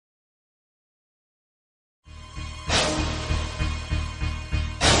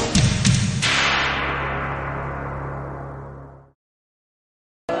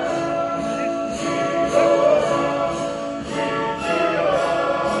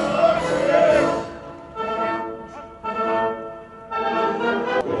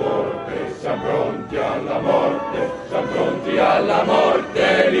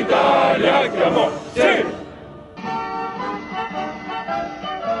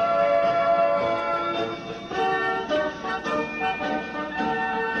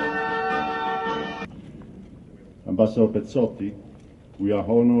Ambassador Pezzotti, we are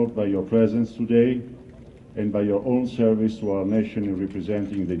honored by your presence today and by your own service to our nation in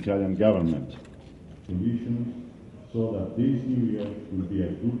representing the Italian government. Conditions so that this new year will be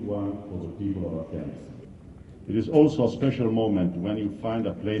a good one for the people of Afghanistan. It is also a special moment when you find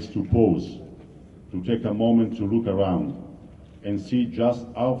a place to pause, to take a moment to look around and see just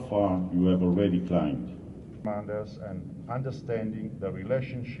how far you have already climbed. Commanders and understanding the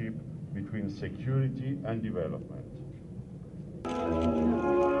relationship between security and development.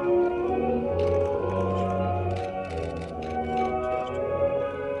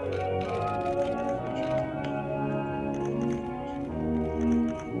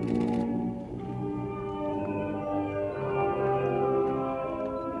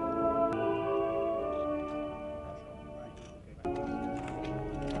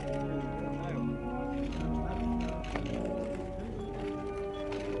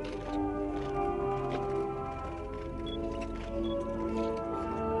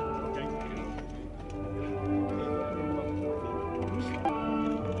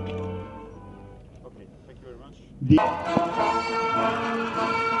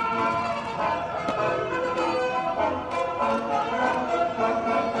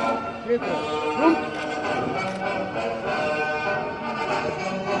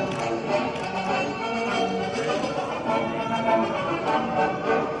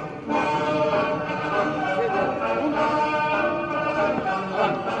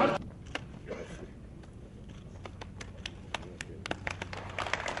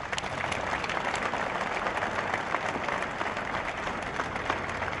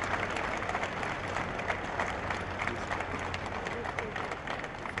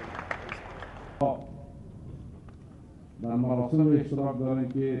 در مراسم اشتراک داریم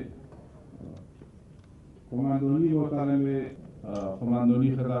که کماندونی محترم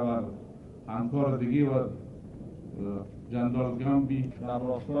کماندونی خداوند همکار دیگه و جنرال گامبی در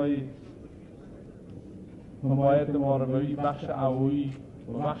راستای حمایت ماروی بخش اوایی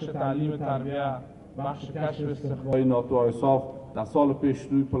و بخش تعلیم تربیه بخش کشف استخباری ناتو ایساف در سال پیش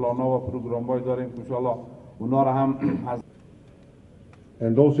روی پلانا و پروگرام‌های داریم که انشاءالله اونا را هم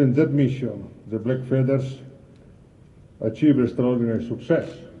And also in that mission, the Black Feathers achieved extraordinary success.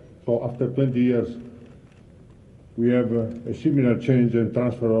 So after 20 years, we have a similar change and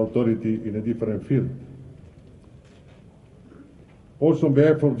transfer of authority in a different field. Also on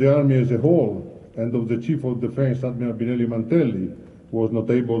behalf of the Army as a whole and of the Chief of Defense, Admiral Binelli Mantelli, who was not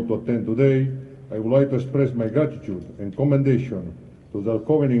able to attend today, I would like to express my gratitude and commendation to the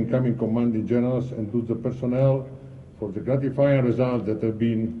outgoing incoming commanding generals and to the personnel for the gratifying results that have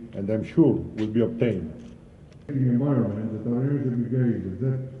been, and I'm sure, will be obtained. The environment, the Taurinense Brigade,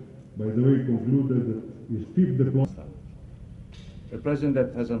 that, by the way, concluded its fifth deployment. A president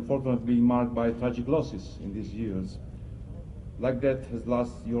that has unfortunately been marked by tragic losses in these years, like that has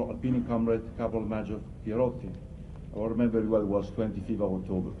lost your alpina comrade, Caporal Major Pierotti. I remember well, it was 25th of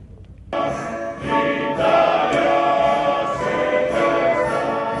October.